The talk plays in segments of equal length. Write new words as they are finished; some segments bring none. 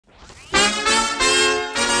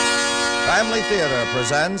Family Theater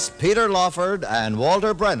presents Peter Lawford and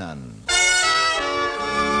Walter Brennan.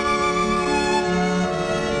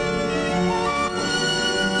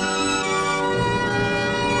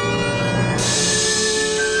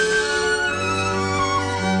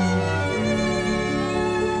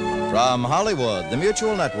 From Hollywood, the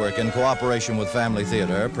Mutual Network, in cooperation with Family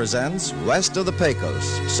Theater, presents West of the Pecos,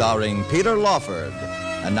 starring Peter Lawford.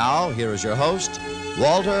 And now, here is your host,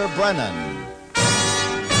 Walter Brennan.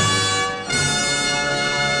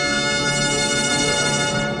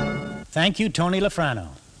 Thank you, Tony Lafrano.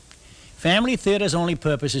 Family Theater's only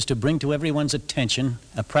purpose is to bring to everyone's attention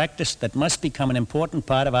a practice that must become an important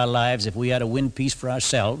part of our lives if we are to win peace for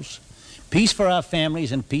ourselves, peace for our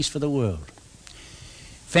families, and peace for the world.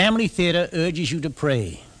 Family Theater urges you to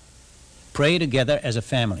pray. Pray together as a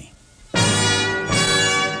family.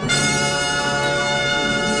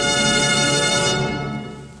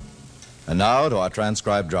 And now to our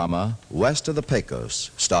transcribed drama, West of the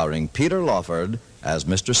Pecos, starring Peter Lawford as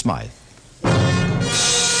Mr. Smythe.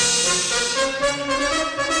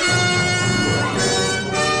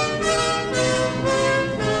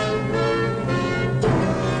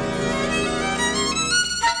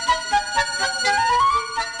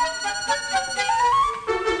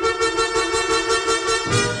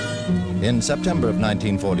 In September of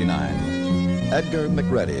 1949, Edgar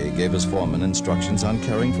McReady gave his foreman instructions on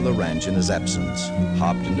caring for the ranch in his absence,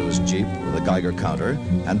 hopped into his Jeep with a Geiger counter,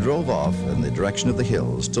 and drove off in the direction of the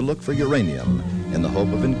hills to look for uranium in the hope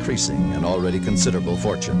of increasing an already considerable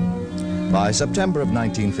fortune. By September of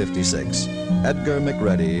 1956, Edgar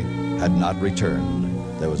McReady had not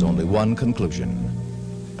returned. There was only one conclusion.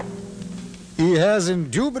 He has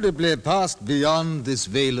indubitably passed beyond this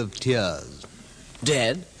vale of tears.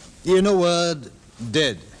 Dead? In a word,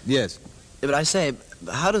 dead, yes. But I say,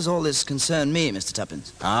 how does all this concern me, Mr.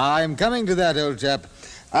 Tuppence? I'm coming to that, old chap.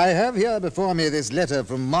 I have here before me this letter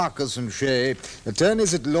from Marcus and Shea,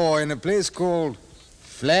 attorneys at law in a place called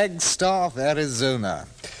Flagstaff, Arizona.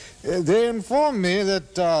 They inform me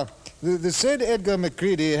that the said Edgar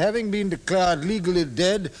McCready, having been declared legally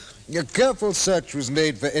dead, a careful search was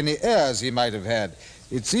made for any heirs he might have had.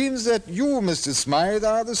 It seems that you, Mr. Smythe,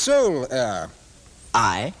 are the sole heir.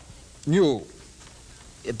 I? You.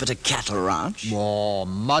 But a cattle ranch? Oh,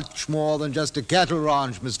 much more than just a cattle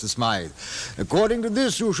ranch, Mr. Smythe. According to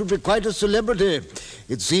this, you should be quite a celebrity.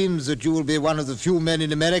 It seems that you will be one of the few men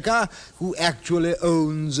in America who actually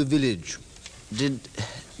owns a village.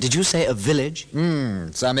 Did you say a village?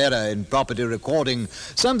 Some error in property recording.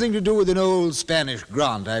 Something to do with an old Spanish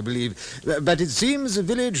grant, I believe. But it seems a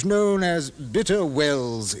village known as Bitter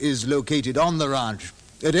Wells is located on the ranch.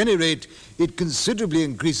 At any rate, it considerably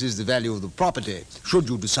increases the value of the property, should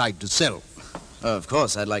you decide to sell. Oh, of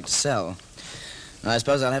course, I'd like to sell. I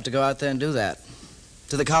suppose I'll have to go out there and do that.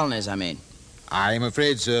 To the colonies, I mean. I'm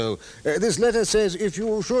afraid so. This letter says if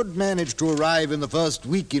you should manage to arrive in the first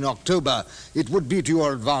week in October, it would be to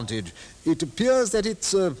your advantage. It appears that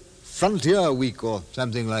it's a frontier week or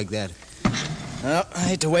something like that. Well, I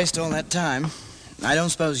hate to waste all that time. I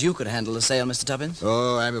don't suppose you could handle the sale, Mr. Tuppence?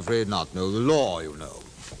 Oh, I'm afraid not. No, the law, you know.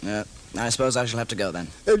 I suppose I shall have to go then.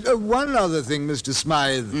 One other thing, Mr.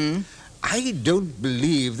 Smythe. I don't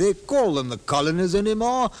believe they call them the colonies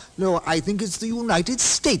anymore. No, I think it's the United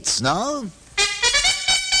States now.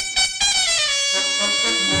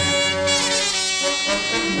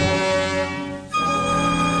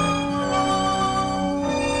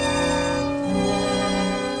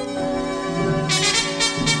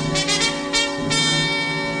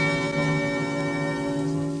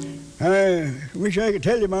 I wish I could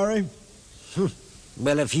tell you, Maury.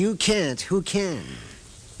 Well, if you can't, who can?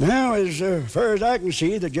 Now, as far as I can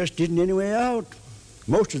see, there just isn't any way out.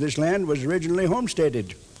 Most of this land was originally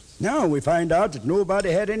homesteaded. Now we find out that nobody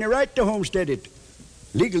had any right to homestead it.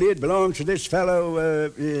 Legally, it belongs to this fellow,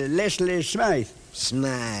 Leslie Smythe.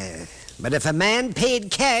 Smythe. But if a man paid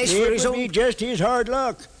cash for his It own... would be just his hard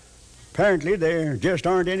luck. Apparently, there just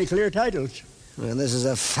aren't any clear titles. Well, this is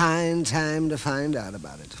a fine time to find out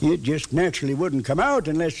about it. It just naturally wouldn't come out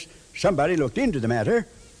unless somebody looked into the matter.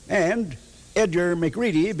 And Edgar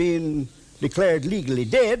McReady being declared legally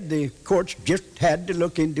dead, the courts just had to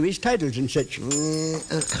look into his titles and such.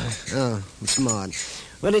 Oh, it's Maud.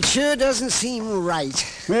 Well, it sure doesn't seem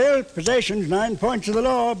right. Well, possession's 9 points of the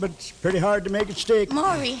law, but it's pretty hard to make it stick.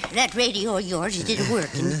 Maury, that radio of yours, is it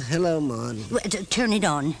working? Hello, Maud. Turn it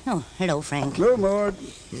on. Oh, hello, Frank. Hello, Maud.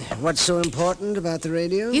 What's so important about the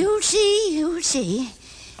radio? You'll see, you'll see.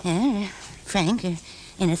 Frank,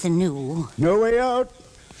 anything new? No way out,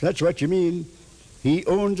 if that's what you mean. He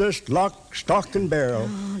owns us lock, stock, and barrel.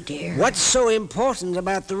 Oh, dear. What's so important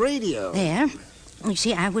about the radio? There. You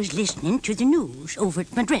see, I was listening to the news over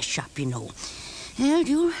at my dress shop, you know. Well,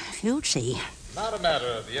 you'll see. Not a matter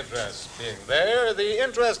of the interest being there. The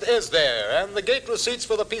interest is there, and the gate receipts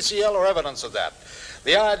for the PCL are evidence of that.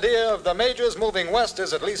 The idea of the majors moving west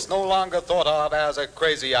is at least no longer thought of as a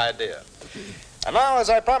crazy idea. And now, as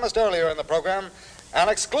I promised earlier in the program, an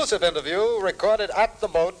exclusive interview recorded at the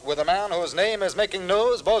boat with a man whose name is making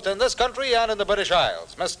news both in this country and in the British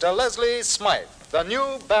Isles, Mr. Leslie Smythe, the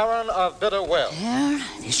new Baron of Bitter Well. Well,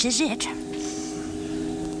 this is it.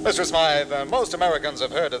 Mr. Smythe, most Americans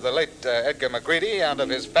have heard of the late Edgar McCready and of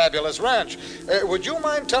his fabulous ranch. Would you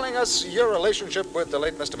mind telling us your relationship with the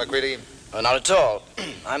late Mr. McCready? Not at all.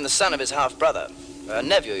 I'm the son of his half-brother. A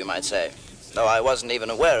nephew, you might say. Though I wasn't even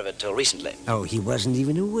aware of it till recently. Oh, he wasn't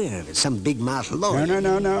even aware of it. Some big-mouth lawyer.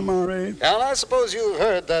 No, Maury. And I suppose you've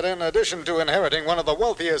heard that in addition to inheriting one of the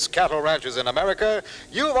wealthiest cattle ranches in America,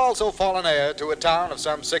 you've also fallen heir to a town of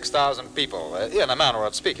some 6,000 people, in a manner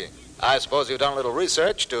of speaking. I suppose you've done a little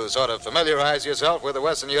research to sort of familiarize yourself with the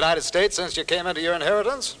western United States since you came into your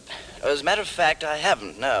inheritance? As a matter of fact, I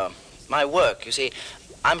haven't, no. My work, you see,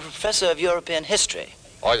 I'm a professor of European history.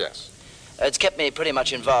 Oh, yes. It's kept me pretty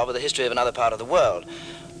much involved with the history of another part of the world.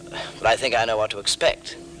 But I think I know what to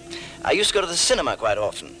expect. I used to go to the cinema quite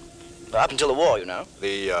often. Up until the war, you know.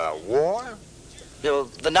 The, war? Well,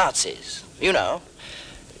 the Nazis, you know.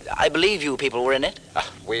 I believe you people were in it.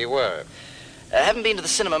 We were. I haven't been to the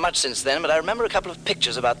cinema much since then, but I remember a couple of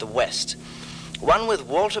pictures about the West. One with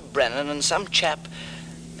Walter Brennan and some chap,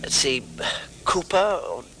 let's see, Cooper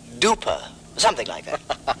or Duper, something like that.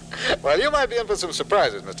 Well, you might be in for some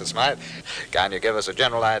surprises, Mr. Smythe. Can you give us a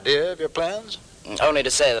general idea of your plans? Only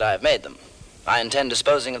to say that I have made them. I intend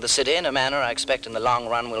disposing of the city in a manner I expect in the long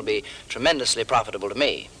run will be tremendously profitable to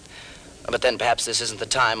me. But then perhaps this isn't the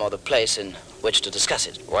time or the place in which to discuss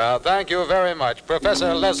it. Well, thank you very much,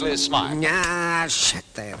 Professor Leslie Smythe. Nah, shut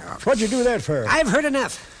that off. What'd you do that for? I've heard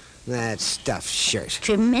enough. That stuffed shirt.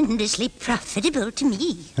 Tremendously profitable to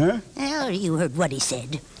me. Huh? Well, you heard what he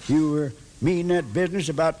said. You mean that business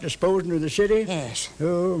about disposing of the city? Yes.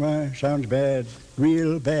 Oh, my, sounds bad.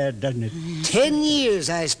 Real bad, doesn't it? 10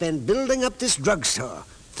 years I spent building up this drugstore,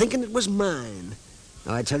 thinking it was mine.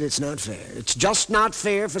 Now, I tell you, it's not fair. It's just not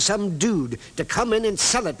fair for some dude to come in and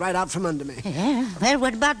sell it right out from under me. Yeah. Well,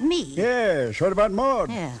 what about me? Yes, what about Maud?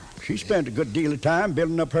 Yeah. She spent a good deal of time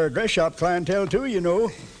building up her dress shop clientele, too, you know.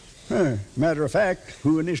 Matter of fact,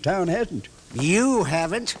 who in this town hasn't? You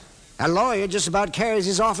haven't. A lawyer just about carries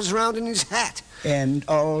his office around in his hat. And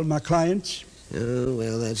all my clients? Oh,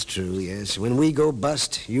 well, that's true, yes. When we go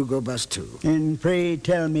bust, you go bust, too. And pray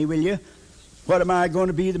tell me, will you, what am I going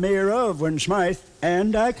to be the mayor of when Smythe,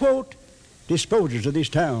 and I quote, disposes of this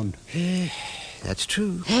town? That's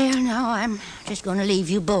true. Well, now, I'm just going to leave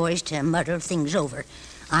you boys to muddle things over.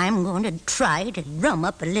 I'm going to try to drum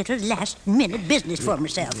up a little last-minute business for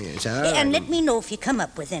myself. Yes, all right. And let me know if you come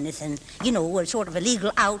up with anything, you know, a sort of a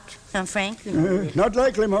legal out, huh, Frank? You know, Not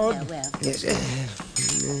likely, Maud. Yeah, well. Yes.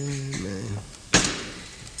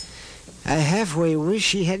 I halfway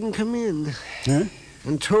wish he hadn't come in. Huh?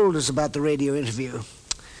 And told us about the radio interview.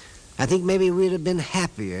 I think maybe we'd have been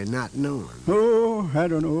happier not knowing. Oh, I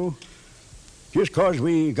don't know. Just 'cause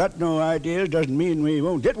we got no ideas doesn't mean we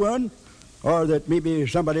won't get one. Or that maybe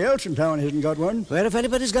somebody else in town hasn't got one. Well, if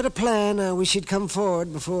anybody's got a plan, I wish he'd come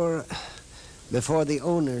forward before the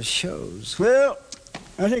owner shows. Well,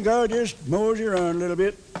 I think I'll just mosey around a little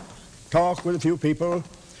bit, talk with a few people.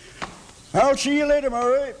 I'll see you later,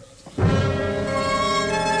 Murray.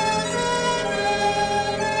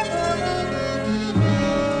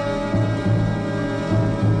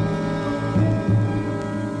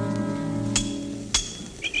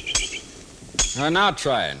 Now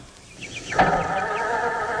try it.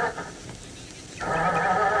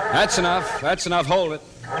 That's enough. That's enough. Hold it.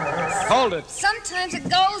 Hold it. Sometimes it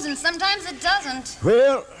goes and sometimes it doesn't.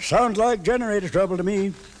 Well, sounds like generator trouble to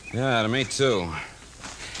me. Yeah, to me too.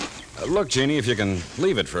 Look, Jeannie, if you can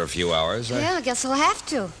leave it for a few hours. Yeah, I guess I'll have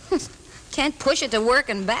to. Can't push it to work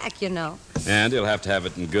and back, you know. And you'll have to have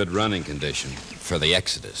it in good running condition for the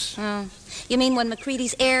exodus. You mean when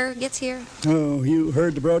McCready's heir gets here? Oh, you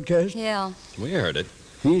heard the broadcast? Yeah. We heard it.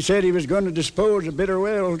 He said he was going to dispose of Bitter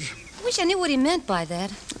Wells. I wish I knew what he meant by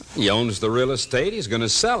that. He owns the real estate. He's going to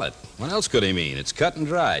sell it. What else could he mean? It's cut and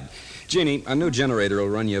dried. Jeannie, a new generator will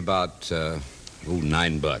run you about,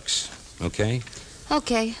 $9. Okay?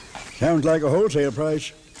 Okay. Sounds like a wholesale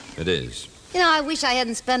price. It is. You know, I wish I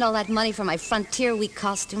hadn't spent all that money for my Frontier Week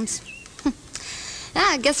costumes.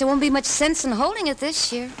 I guess there won't be much sense in holding it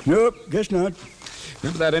this year. Nope, guess not.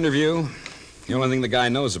 Remember that interview? The only thing the guy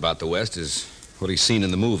knows about the West is what he's seen in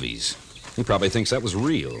the movies. He probably thinks that was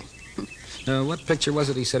real. What picture was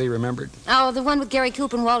it he said he remembered? Oh, the one with Gary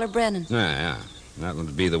Cooper and Walter Brennan. Yeah. That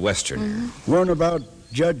would be the Westerner. One about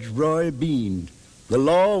Judge Roy Bean. The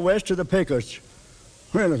law west of the Pecos.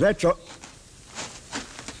 Well, that's all.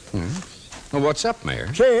 Well, what's up,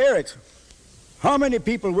 Mayor? Say, Eric, how many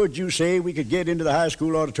people would you say we could get into the high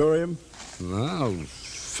school auditorium? Well,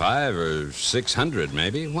 500 or 600,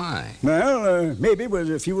 maybe. Why? Well, maybe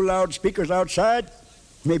with a few loudspeakers outside,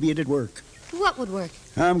 maybe it'd work. What would work?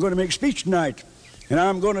 I'm going to make a speech tonight, and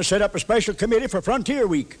I'm going to set up a special committee for Frontier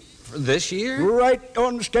Week. For this year? Right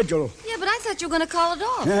on the schedule. Yeah, but I thought you were going to call it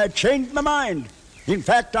off. I changed my mind. In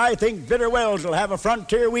fact, I think Bitter Wells will have a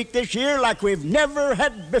Frontier Week this year like we've never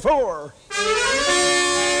had before.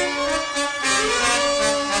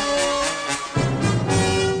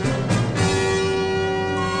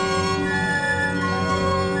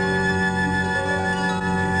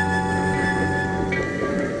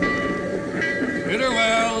 Bitter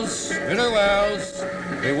Wells.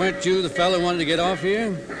 Hey, weren't you the fellow who wanted to get off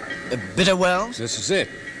here? Bitter Wells? This is it.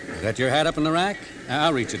 Is that your hat up in the rack?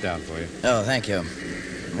 I'll reach it down for you. Oh, thank you.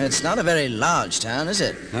 It's not a very large town, is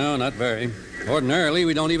it? No, not very. Ordinarily,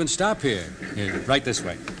 we don't even stop here. Here, right this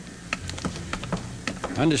way.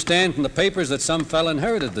 Understand from the papers that some fella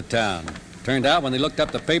inherited the town. Turned out when they looked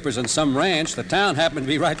up the papers on some ranch, the town happened to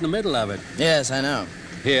be right in the middle of it. Yes, I know.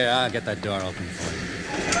 Here, I'll get that door open for you.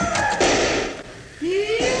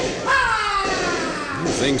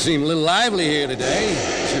 Things seem a little lively here today.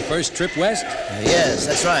 It's your first trip west? Yes,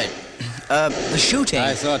 that's right. The shooting.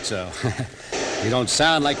 I thought so. You don't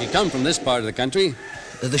sound like you come from this part of the country.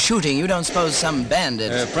 The shooting, you don't suppose some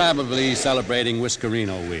bandit... probably celebrating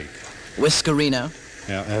Whiskerino Week. Whiskerino?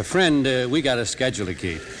 Yeah, friend, we got a schedule to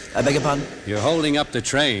keep. I beg your pardon? You're holding up the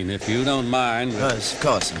train, if you don't mind. Yes, of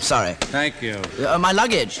course. I'm sorry. Thank you. My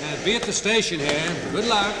luggage. Be at the station here. Good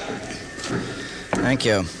luck. Thank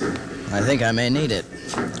you. I think I may need it.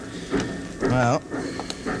 Well...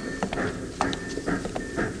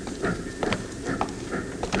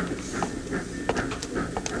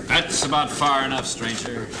 That's about far enough,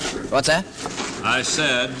 stranger. What's that? I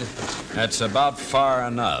said, that's about far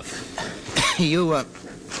enough. You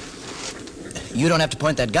don't have to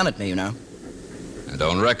point that gun at me, you know. I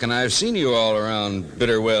don't reckon I've seen you all around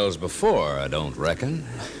Bitter Wells before, I don't reckon.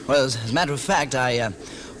 Well, as a matter of fact, I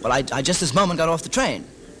just this moment got off the train.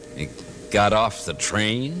 You got off the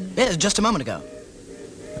train? Yes, just a moment ago.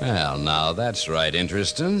 Well, now, that's right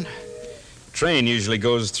interesting. Train usually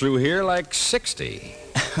goes through here like 60.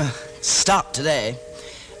 Stopped today.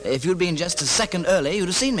 If you'd been just a second early, you'd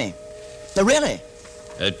have seen me. Really?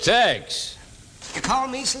 Tex. You call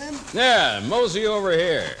me, Slim? Yeah, mosey over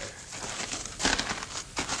here.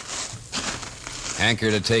 Hanker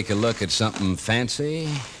to take a look at something fancy?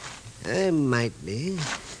 I might be.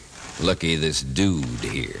 Looky, this dude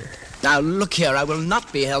here. Now, look here, I will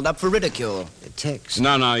not be held up for ridicule. Tex.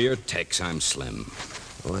 No, you're Tex. I'm Slim.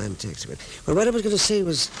 Oh, I'm Tex. Well, what I was going to say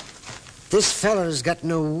was, this fella's got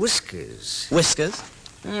no whiskers. Whiskers?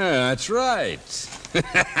 Yeah, that's right.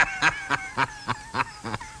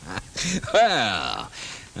 Well,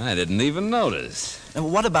 I didn't even notice.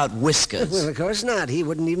 What about whiskers? Well, of course not. He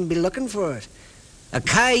wouldn't even be looking for it. A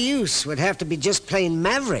cayuse would have to be just plain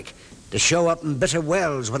maverick to show up in Bitter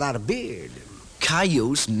Wells without a beard.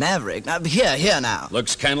 Cayuse, maverick. Now, here now.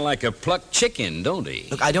 Looks kind of like a plucked chicken, don't he?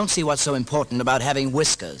 Look, I don't see what's so important about having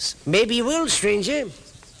whiskers. Maybe you will, stranger,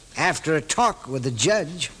 after a talk with the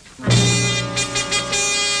judge.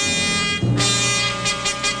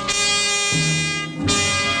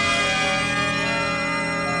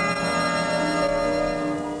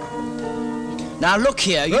 Now, look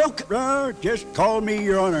here, just call me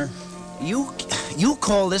Your Honor. You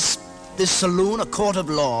call this saloon a court of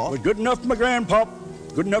law? Well, good enough for my grandpop.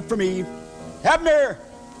 Good enough for me. Abner,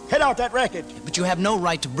 head out that racket. But you have no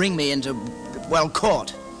right to bring me into,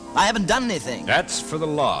 court. I haven't done anything. That's for the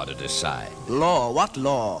law to decide. Law? What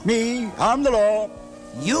law? Me, I'm the law.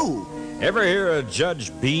 You? Ever hear of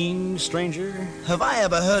Judge Bean, stranger? Have I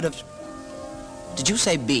ever heard of... Did you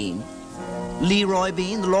say Bean? Leroy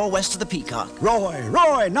Bean, the law west of the Peacock.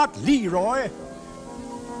 Roy, not Leroy.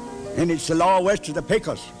 And it's the law west of the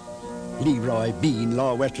Pecos. Leroy Bean,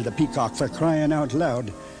 law west of the Peacock, for crying out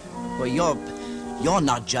loud. Well, you're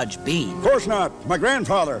not Judge Bean. Of course not. My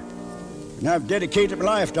grandfather. And I've dedicated my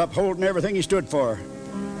life to upholding everything he stood for.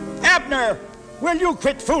 Abner, will you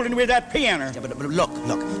quit fooling with that piano? Yeah, but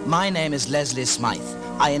look. My name is Leslie Smythe.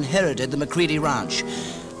 I inherited the McCready Ranch.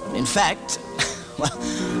 In fact,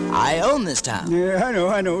 I own this town. Yeah,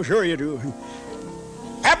 I know. Sure you do.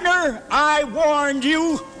 Abner, I warned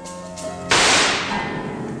you.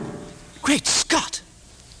 Great Scott!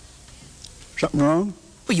 Something wrong?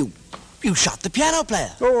 Well, You shot the piano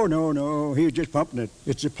player. Oh, no. He was just pumping it.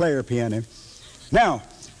 It's a player piano. Now,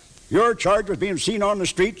 you're charged with being seen on the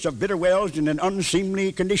streets of Bitter Wells in an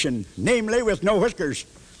unseemly condition, namely with no whiskers.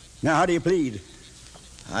 Now, how do you plead?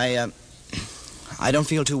 I don't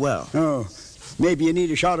feel too well. Oh, maybe you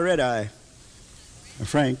need a shot of red-eye.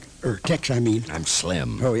 Frank, or Tex, I mean. I'm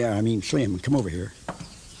Slim. Oh, yeah, I mean Slim. Come over here.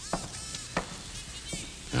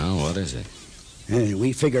 Oh, what is it?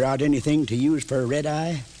 We figure out anything to use for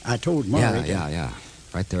red-eye? I told Maury. Yeah.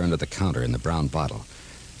 Right there under the counter in the brown bottle.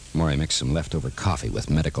 Maury mixed some leftover coffee with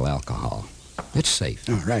medical alcohol. It's safe.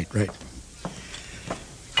 Oh, right.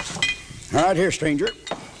 All right, here, stranger.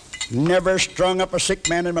 Never strung up a sick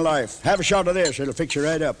man in my life. Have a shot of this. It'll fix you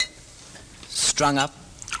right up. Strung up?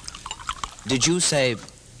 Did you say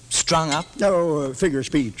strung up? No, figure of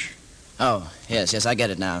speech. Oh, yes, I get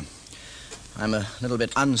it now. I'm a little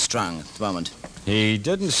bit unstrung at the moment. He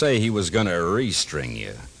didn't say he was going to restring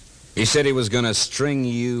you. He said he was going to string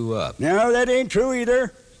you up. No, that ain't true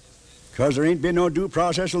either. Because there ain't been no due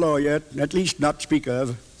process of law yet, at least not to speak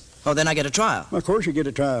of. Oh, then I get a trial? Of course you get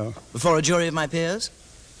a trial. Before a jury of my peers?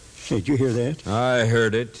 Say, did you hear that? I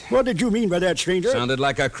heard it. What did you mean by that, stranger? Sounded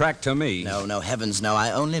like a crack to me. No, heavens no.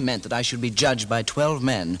 I only meant that I should be judged by 12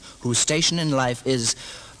 men whose station in life is,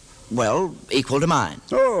 well, equal to mine.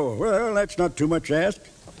 Oh, well, that's not too much to ask.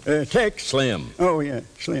 Tex. Slim. Oh, yeah,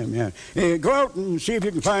 Slim, yeah. Go out and see if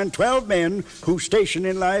you can find 12 men whose station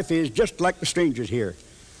in life is just like the strangers here.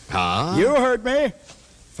 Huh? You heard me.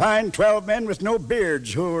 Find 12 men with no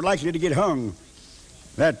beards who are likely to get hung.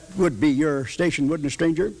 That would be your station, wouldn't it,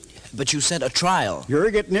 stranger? But you said a trial. You're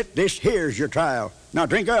getting it. This here's your trial. Now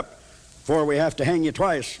drink up, before we have to hang you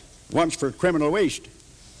twice. Once for criminal waste.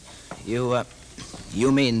 You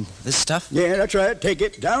mean this stuff? Yeah, that's right. Take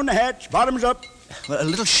it. Down the hatch, bottoms up. Well, a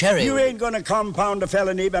little sherry. You ain't gonna compound a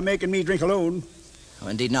felony by making me drink alone. Oh,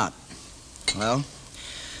 indeed not. Well,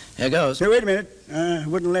 here goes. Hey, wait a minute. I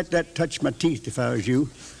wouldn't let that touch my teeth if I was you.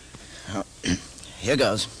 Oh, here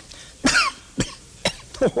goes.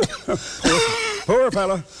 Poor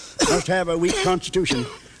fella. Must have a weak constitution.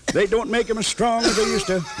 They don't make him as strong as they used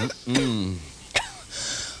to.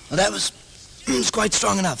 Well, that was quite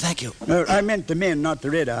strong enough, thank you. I meant the men, not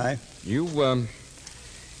the red-eye. You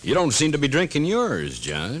don't seem to be drinking yours,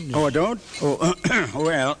 Judge. Oh, I don't? Oh,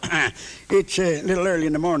 well, it's a little early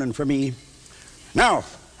in the morning for me. Now,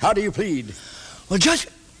 how do you plead? Well, Judge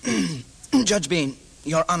Bean,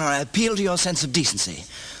 Your Honor, I appeal to your sense of decency.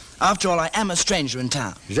 After all, I am a stranger in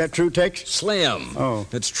town. Is that true, Tex? Slim. Oh.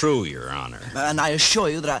 It's true, Your Honor. And I assure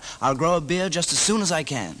you that I'll grow a beard just as soon as I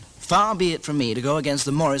can. Far be it from me to go against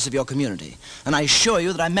the mores of your community. And I assure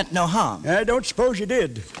you that I meant no harm. I don't suppose you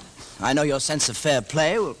did. I know your sense of fair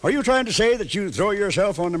play will... Are you trying to say that you throw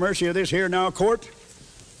yourself on the mercy of this here now court?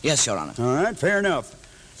 Yes, Your Honor. All right, fair enough.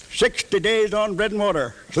 60 days on bread and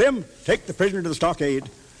water. Slim, take the prisoner to the stockade.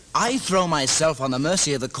 I throw myself on the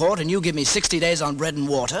mercy of the court and you give me 60 days on bread and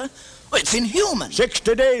water? Well, it's inhuman.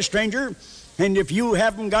 60 days, stranger. And if you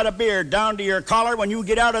haven't got a beard down to your collar when you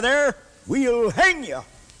get out of there, we'll hang you.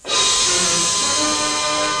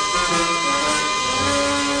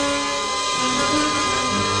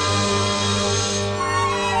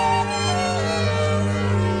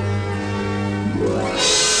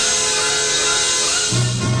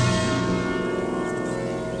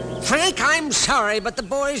 Frank, I'm sorry, but the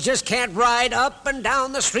boys just can't ride up and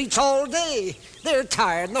down the streets all day. They're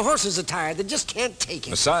tired, and the horses are tired. They just can't take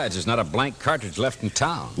it. Besides, there's not a blank cartridge left in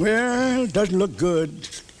town. Well, it doesn't look good.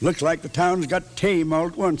 Looks like the town's got tame all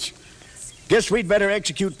at once. Guess we'd better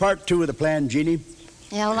execute part 2 of the plan, Jeannie.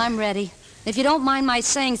 Yeah, well, I'm ready. If you don't mind my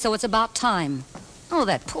saying so, it's about time. Oh,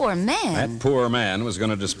 that poor man. That poor man was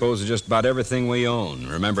going to dispose of just about everything we own.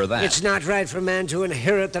 Remember that. It's not right for a man to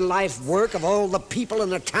inherit the life work of all the people in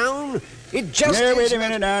the town. It just Yeah, is wait a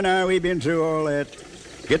minute now. We've been through all that.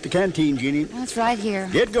 Get the canteen, Jeannie. That's right here.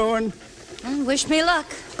 Get going. Well, wish me luck.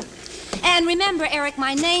 And remember, Eric,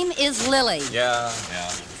 my name is Lily. Yeah.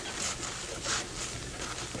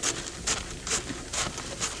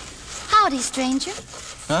 Howdy, stranger.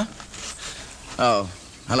 Huh? Oh,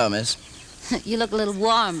 hello, miss. You look a little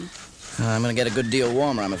warm. I'm going to get a good deal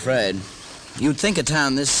warmer, I'm afraid. You'd think a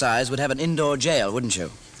town this size would have an indoor jail, wouldn't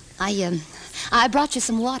you? I brought you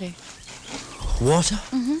some water. Water?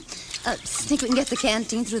 Mm-hmm. Think we can get the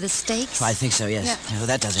canteen through the stakes? Oh, I think so, yes. Yeah. Oh,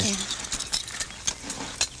 that does it. Yeah.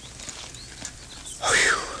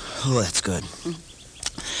 Whew. Oh, that's good.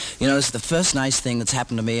 You know, this is the first nice thing that's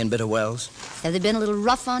happened to me in Bitter Wells. Have they been a little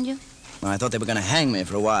rough on you? Well, I thought they were going to hang me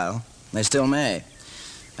for a while. They still may.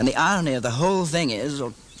 And the irony of the whole thing is,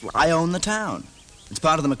 I own the town. It's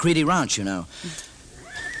part of the McCready Ranch, you know.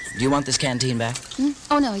 Do you want this canteen back?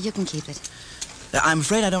 Oh, no, you can keep it. I'm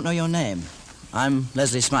afraid I don't know your name. I'm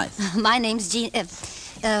Leslie Smythe. My name's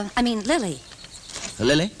Lily.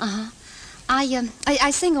 Lily? Uh-huh.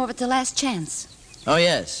 I sing over at the Last Chance. Oh,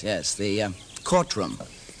 yes, the courtroom.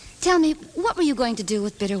 Tell me, what were you going to do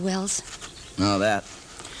with Bitter Wells? Oh, that.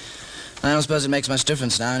 I don't suppose it makes much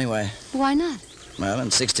difference now, anyway. Why not? Well,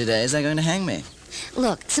 in 60 days, they're going to hang me.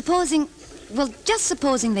 Look, just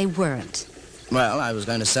supposing they weren't. Well, I was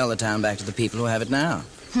going to sell the town back to the people who have it now.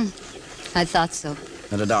 I thought so.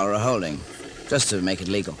 At $1 a holding, just to make it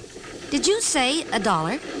legal. Did you say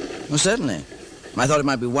 $1? Well, certainly. I thought it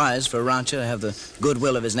might be wise for a rancher to have the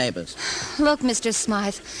goodwill of his neighbors. Look, Mr.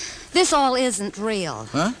 Smythe, this all isn't real.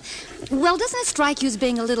 Huh? Well, doesn't it strike you as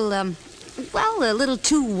being a little, a little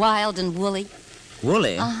too wild and woolly?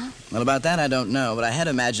 Woolly? Uh-huh. Well, about that I don't know, but I had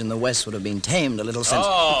imagined the West would have been tamed a little since...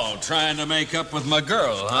 Oh, trying to make up with my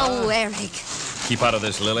girl, huh? Oh, Eric. Keep out of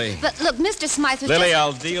this, Lily. But look, Mr. Smythe was Lily,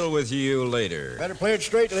 I'll deal with you later. Better play it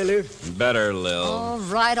straight, Lily. Better, Lil.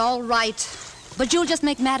 All right. But you'll just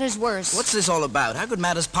make matters worse. What's this all about? How could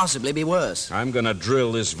matters possibly be worse? I'm gonna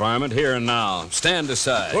drill this varmint here and now. Stand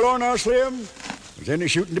aside. Hold on now, Slim. If there's any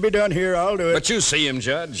shooting to be done here, I'll do it. But you see him,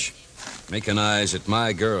 Judge. Making eyes at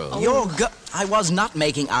my girl. I was not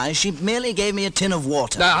making eyes. She merely gave me a tin of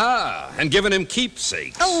water. Aha! And giving him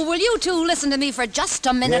keepsakes. Oh, will you two listen to me for just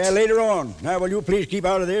a minute? Yeah, later on. Now, will you please keep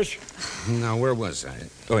out of this? Now, where was I?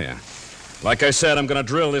 Oh, yeah. Like I said, I'm gonna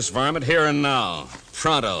drill this varmint here and now.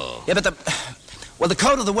 Pronto. Yeah, but the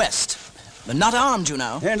code of the West. They're not armed, you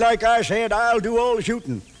know. And like I said, I'll do all the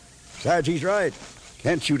shooting. Besides, he's right.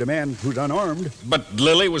 Can't shoot a man who's unarmed. But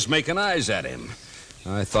Lily was making eyes at him.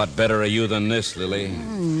 I thought better of you than this, Lily.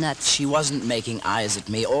 Nuts. She wasn't making eyes at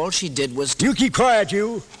me. All she did was... You keep quiet,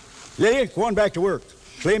 you. Lily, go on back to work.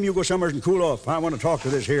 Slim, you go somewhere and cool off. I want to talk to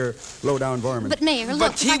this here low-down varmint. But, Mayor, look...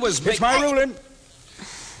 But he was... It's my ruling.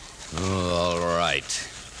 Oh, all right.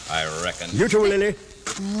 I reckon. You too, Lily.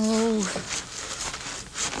 Oh...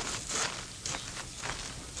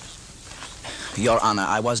 Your Honor,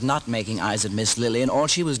 I was not making eyes at Miss Lily, and all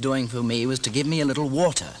she was doing for me was to give me a little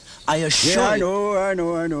water. I assure you... I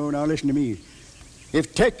know. Now listen to me.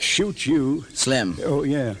 If Tex shoots you... Slim. Oh,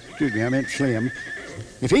 yeah. Excuse me, I meant Slim.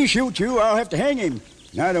 If he shoots you, I'll have to hang him.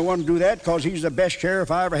 And I don't want to do that because he's the best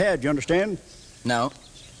sheriff I ever had, you understand? No.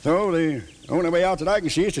 So the only way out that I can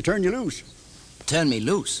see is to turn you loose. Turn me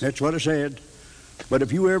loose? That's what I said. But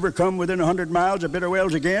if you ever come within 100 miles of Bitter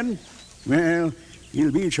Wells again, well,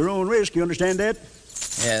 you'll be at your own risk, you understand that?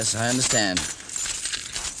 Yes, I understand.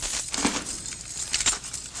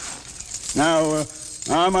 Now,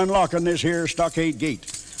 I'm unlocking this here stockade gate.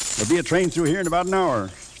 There'll be a train through here in about an hour.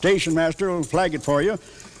 Station master will flag it for you,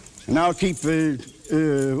 and I'll keep,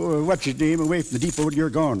 what's his name, away from the depot when you're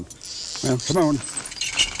gone. Well, come on.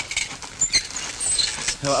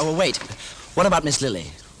 Oh, wait. What about Miss Lily?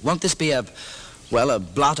 Won't this be a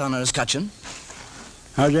blot on her escutcheon?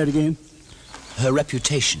 How's that again? Her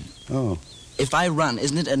reputation. Oh. If I run,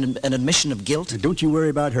 isn't it an admission of guilt? Don't you worry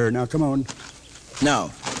about her. Now, come on. No.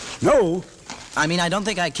 No? I mean, I don't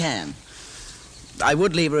think I can. I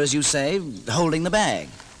would leave her, as you say, holding the bag.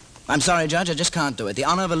 I'm sorry, Judge, I just can't do it. The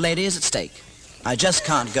honor of a lady is at stake. I just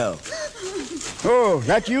can't go. Oh,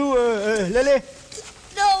 that you, Lily?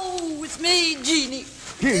 No, it's me, Jeannie.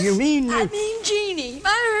 You mean... I mean Jeannie.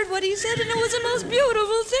 I heard what he said, and it was the most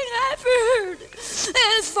beautiful thing I ever heard.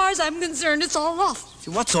 And as far as I'm concerned, it's all off.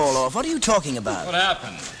 What's all off? What are you talking about? What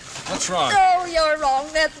happened? What's wrong? Oh, you're wrong.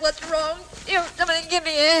 That's what's wrong. Here, somebody give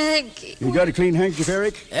me a hanky. You got a clean handkerchief,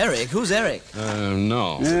 Eric? Eric? Who's Eric?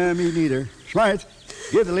 No. Me neither. Smythe,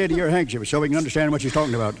 give the lady your handkerchief so we can understand what she's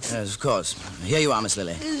talking about. Yes, of course. Here you are, Miss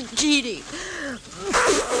Lily. Jeannie.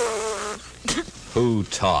 Who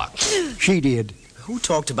talked? She did. Who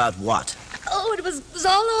talked about what? Oh, it was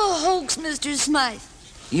all a hoax, Mr. Smythe.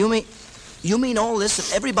 You mean all this,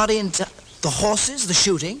 that everybody in the horses, the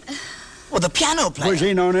shooting? Or the piano player? Was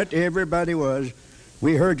in on it. Everybody was.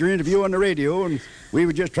 We heard your interview on the radio, and we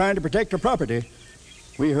were just trying to protect your property.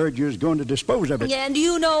 We heard you was going to dispose of it. And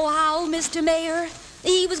you know how, Mr. Mayor?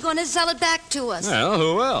 He was going to sell it back to us. Well,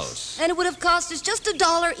 who else? And it would have cost us just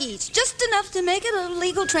 $1 each, just enough to make it a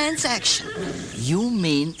legal transaction. You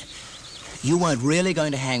mean you weren't really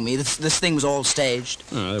going to hang me? This thing was all staged?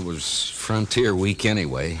 Oh, it was Frontier Week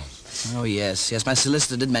anyway. Oh, yes. My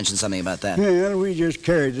solicitor did mention something about that. Yeah, we just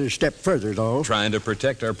carried it a step further, though. Trying to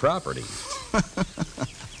protect our property.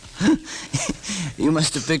 You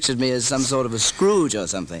must have pictured me as some sort of a Scrooge or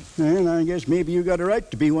something. Well, I guess maybe you got a right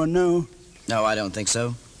to be one now. No, I don't think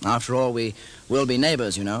so. After all, we will be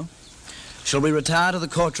neighbors, you know. Shall we retire to the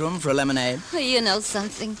courtroom for a lemonade? Oh, you know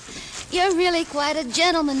something. You're really quite a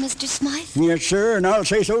gentleman, Mr. Smythe. Yes, sir, and I'll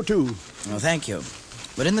say so, too. Oh, thank you.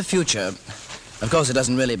 But in the future, of course it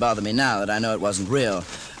doesn't really bother me now that I know it wasn't real,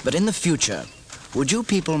 but in the future, would you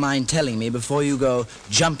people mind telling me before you go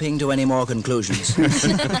jumping to any more conclusions?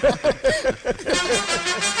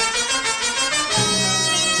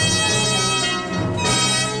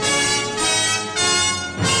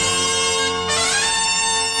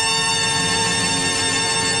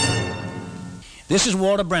 This is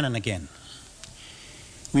Walter Brennan again.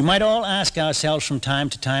 We might all ask ourselves from time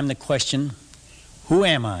to time the question, who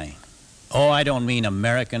am I? Oh, I don't mean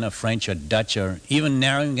American or French or Dutch or even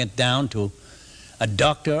narrowing it down to a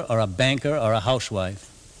doctor or a banker or a housewife.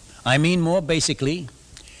 I mean more basically,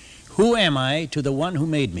 who am I to the one who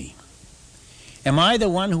made me? Am I the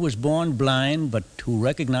one who was born blind but who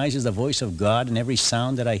recognizes the voice of God in every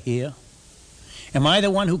sound that I hear? Am I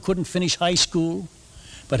the one who couldn't finish high school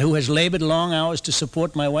but who has labored long hours to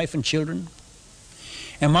support my wife and children?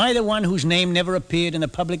 Am I the one whose name never appeared in the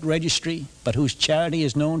public registry, but whose charity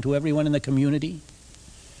is known to everyone in the community?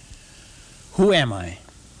 Who am I?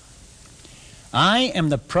 I am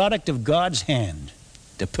the product of God's hand,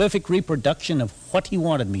 the perfect reproduction of what He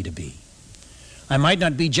wanted me to be. I might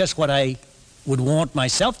not be just what I would want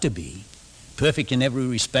myself to be, perfect in every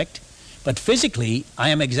respect, but physically I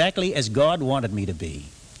am exactly as God wanted me to be.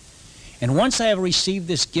 And once I have received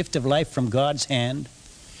this gift of life from God's hand,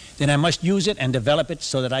 then I must use it and develop it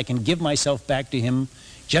so that I can give myself back to Him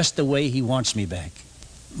just the way He wants me back.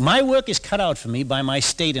 My work is cut out for me by my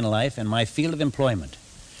state in life and my field of employment.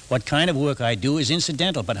 What kind of work I do is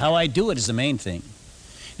incidental, but how I do it is the main thing.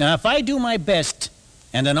 Now, if I do my best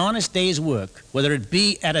and an honest day's work, whether it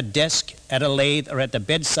be at a desk, at a lathe, or at the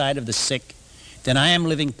bedside of the sick, then I am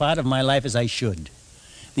living part of my life as I should.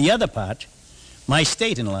 The other part, my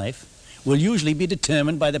state in life, will usually be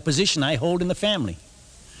determined by the position I hold in the family,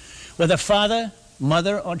 whether father,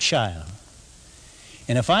 mother, or child.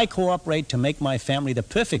 And if I cooperate to make my family the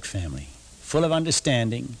perfect family, full of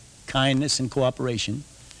understanding, kindness, and cooperation,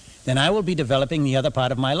 then I will be developing the other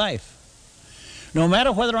part of my life. No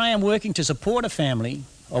matter whether I am working to support a family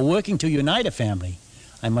or working to unite a family,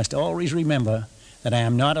 I must always remember that I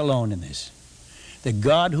am not alone in this. The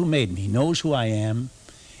God who made me knows who I am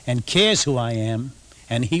and cares who I am,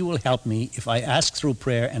 and He will help me if I ask through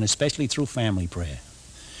prayer, and especially through family prayer,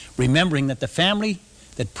 remembering that the family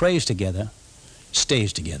that prays together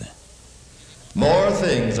stays together. More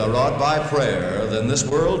things are wrought by prayer than this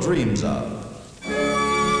world dreams of.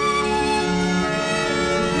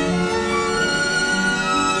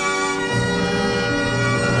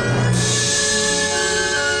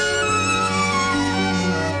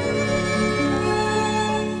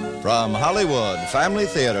 From Hollywood, Family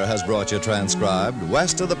Theater has brought you transcribed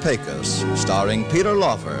West of the Pecos, starring Peter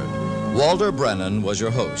Lawford. Walter Brennan was your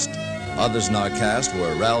host. Others in our cast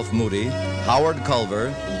were Ralph Moody, Howard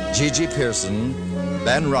Culver, Gigi Pearson,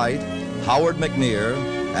 Ben Wright, Howard McNear,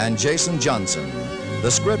 and Jason Johnson.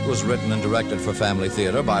 The script was written and directed for Family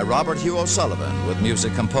Theater by Robert Hugh O'Sullivan, with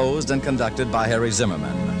music composed and conducted by Harry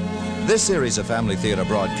Zimmerman. This series of Family Theater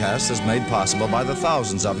broadcasts is made possible by the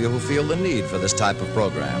thousands of you who feel the need for this type of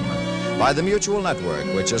program, by the Mutual Network,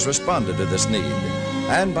 which has responded to this need,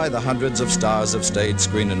 and by the hundreds of stars of stage,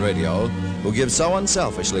 screen, and radio who give so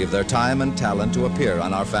unselfishly of their time and talent to appear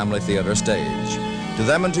on our Family Theater stage. To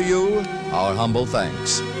them and to you, our humble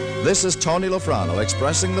thanks. This is Tony Lafrano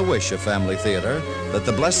expressing the wish of Family Theater that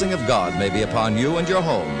the blessing of God may be upon you and your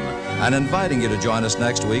home, and inviting you to join us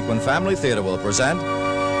next week when Family Theater will present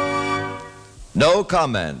No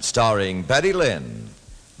Comment, starring Betty Lynn.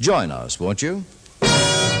 Join us, won't you?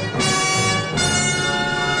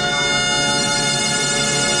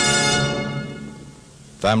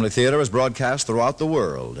 Family Theater is broadcast throughout the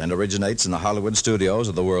world and originates in the Hollywood studios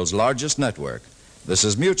of the world's largest network. This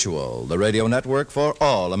is Mutual, the radio network for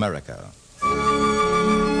all America.